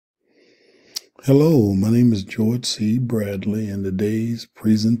Hello, my name is George C. Bradley, and today's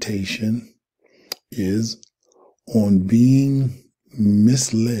presentation is on being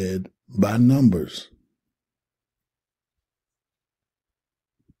misled by numbers.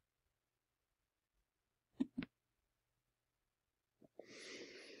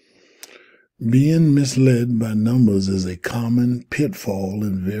 Being misled by numbers is a common pitfall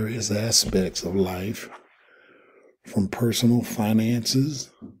in various aspects of life, from personal finances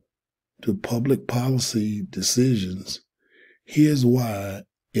to public policy decisions. Here's why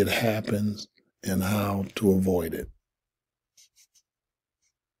it happens and how to avoid it.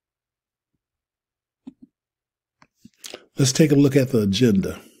 Let's take a look at the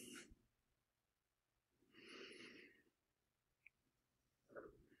agenda.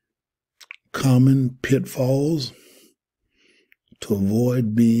 Common pitfalls to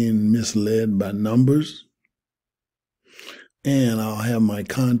avoid being misled by numbers. And I'll have my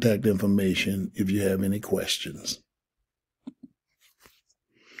contact information if you have any questions.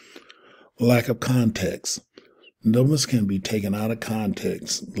 Lack of context. Numbers can be taken out of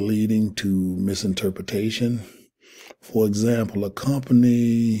context, leading to misinterpretation. For example, a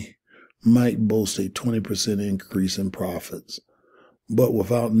company might boast a 20% increase in profits, but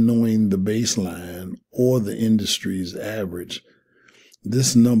without knowing the baseline or the industry's average,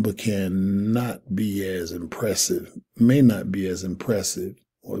 this number cannot be as impressive, may not be as impressive,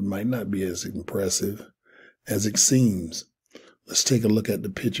 or it might not be as impressive as it seems. Let's take a look at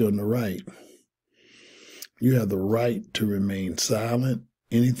the picture on the right. You have the right to remain silent.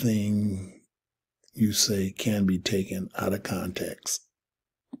 Anything you say can be taken out of context.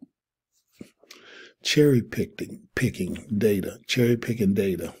 Cherry-picking data.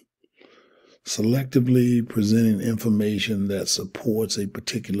 Selectively presenting information that supports a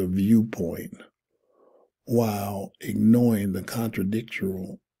particular viewpoint while ignoring the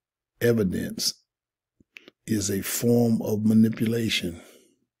contradictory evidence is a form of manipulation.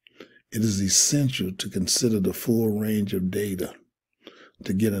 It is essential to consider the full range of data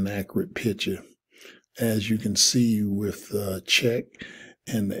to get an accurate picture. As you can see with the check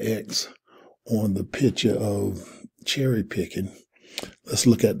and the X on the picture of cherry picking, let's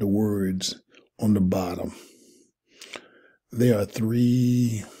look at the words on the bottom. There are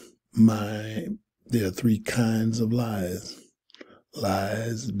three kinds of lies: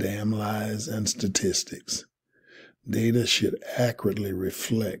 lies, damn lies, and statistics. Data should accurately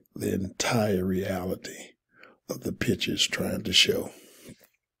reflect the entire reality of the pictures trying to show.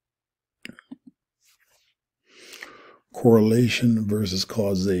 Correlation versus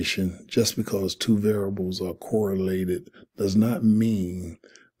causation. Just because two variables are correlated does not mean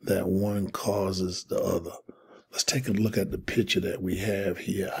that one causes the other. Let's take a look at the picture that we have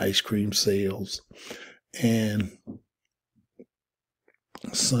here: ice cream sales and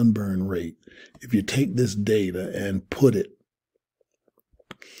sunburn rate. If you take this data and put it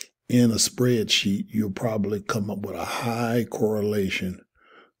in a spreadsheet, you'll probably come up with a high correlation,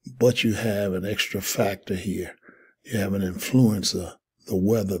 but you have an extra factor here. You have an influencer, the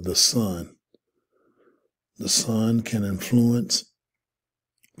weather, the sun. The sun can influence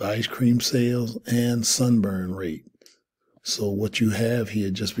the ice cream sales and sunburn rate. So what you have here,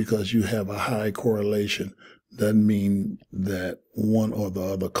 just because you have a high correlation, doesn't mean that one or the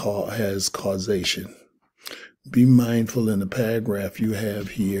other has causation. Be mindful in the paragraph you have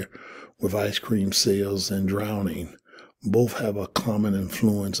here with ice cream sales and drowning. Both have a common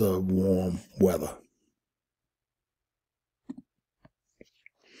influence of warm weather.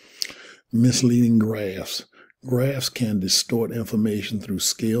 Misleading graphs. Graphs can distort information through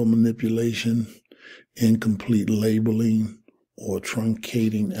scale manipulation, incomplete labeling, or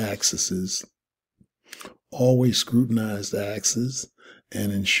truncating axes. Always scrutinize the axes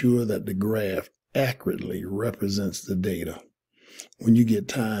and ensure that the graph accurately represents the data. When you get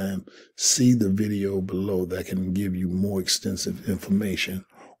time, see the video below that can give you more extensive information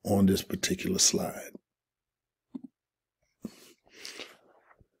on this particular slide.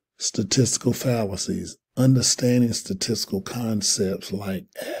 Statistical fallacies. Understanding statistical concepts like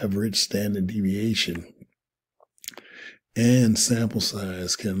average, standard deviation, and sample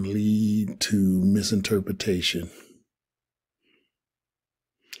size can lead to misinterpretation.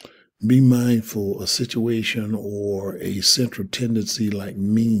 Be mindful: a situation or a central tendency like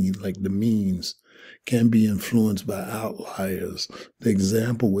the means can be influenced by outliers. The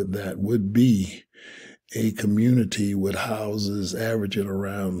example with that would be a community with houses averaging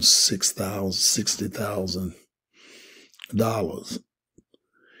around $60,000.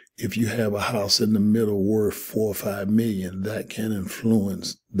 If you have a house in the middle worth $4 or $5 million, that can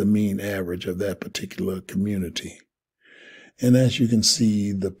influence the mean average of that particular community. And as you can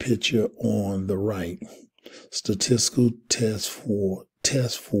see, the picture on the right, statistical test for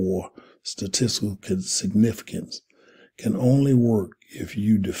statistical significance can only work if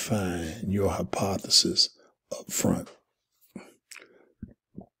you define your hypothesis up front.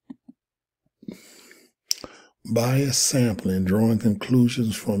 Bias sampling, drawing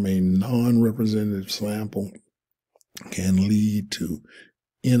conclusions from a non-representative sample, can lead to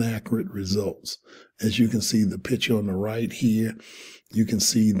inaccurate results. As you can see the picture on the right here, you can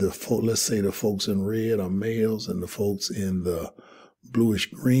see let's say the folks in red are males and the folks in the bluish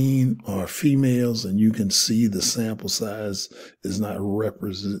green are females, and you can see the sample size does not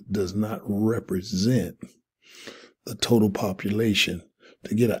represent the total population.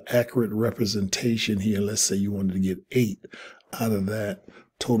 To get an accurate representation here, let's say you wanted to get 8 out of that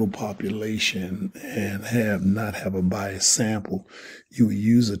total population and not have a biased sample, you would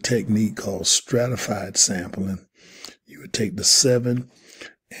use a technique called stratified sampling. You would take the 7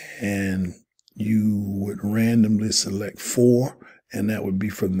 and you would randomly select 4, and that would be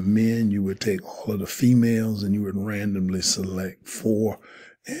from the men. You would take all of the females and you would randomly select 4,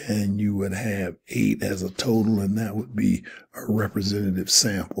 and you would have 8 as a total, and that would be a representative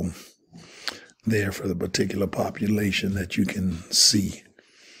sample there for the particular population that you can see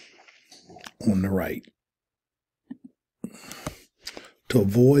on the right. To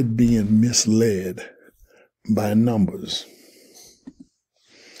avoid being misled by numbers,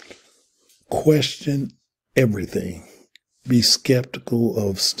 question everything. Be skeptical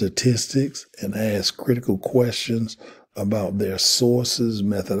of statistics and ask critical questions about their sources,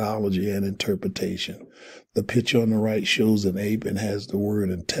 methodology, and interpretation. The picture on the right shows an ape and has the word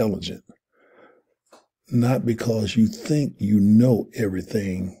intelligent. Not because you think you know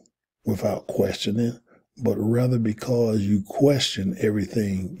everything without questioning, but rather because you question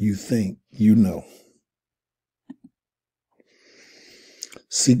everything you think you know.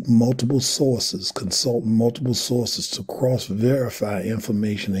 Seek multiple sources, consult multiple sources to cross-verify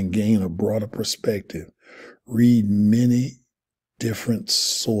information and gain a broader perspective. Read many different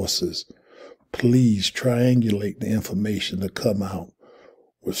sources. Please triangulate the information to come out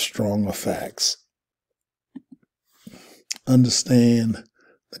with stronger facts. Understand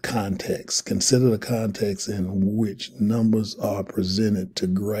the context. Consider the context in which numbers are presented to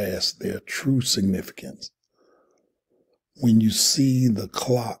grasp their true significance. When you see the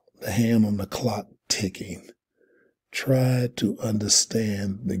clock, the hand on the clock ticking, try to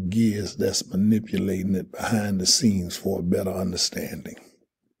understand the gears that's manipulating it behind the scenes for a better understanding.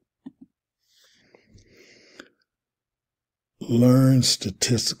 Learn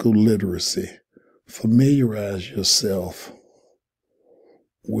statistical literacy. Familiarize yourself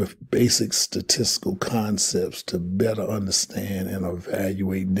with basic statistical concepts to better understand and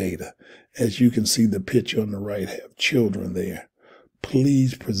evaluate data. As you can see, the picture on the right have children there.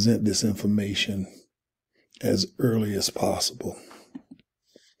 Please present this information as early as possible.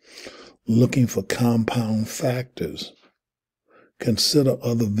 Looking for compound factors. Consider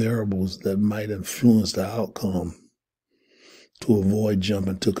other variables that might influence the outcome to avoid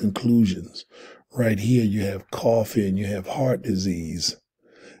jumping to conclusions. Right here you have coffee and you have heart disease.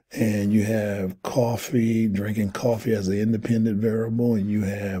 And you have coffee, drinking coffee as an independent variable, and you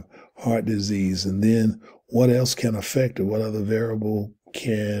have heart disease. And then what else can affect it? What other variable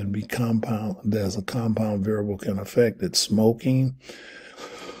can be compound? There's a compound variable can affect it. Smoking,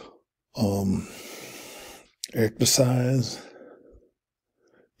 exercise.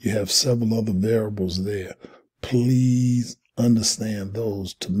 You have several other variables there. Please understand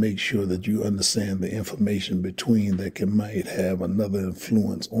those to make sure that you understand the information between that might have another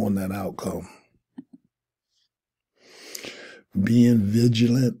influence on that outcome. Being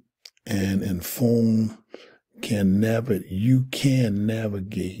vigilant and informed you can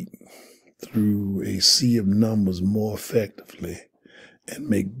navigate through a sea of numbers more effectively and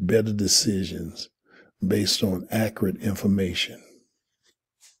make better decisions based on accurate information.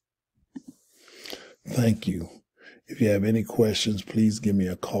 Thank you. If you have any questions, please give me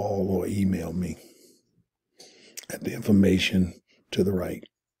a call or email me at the information to the right.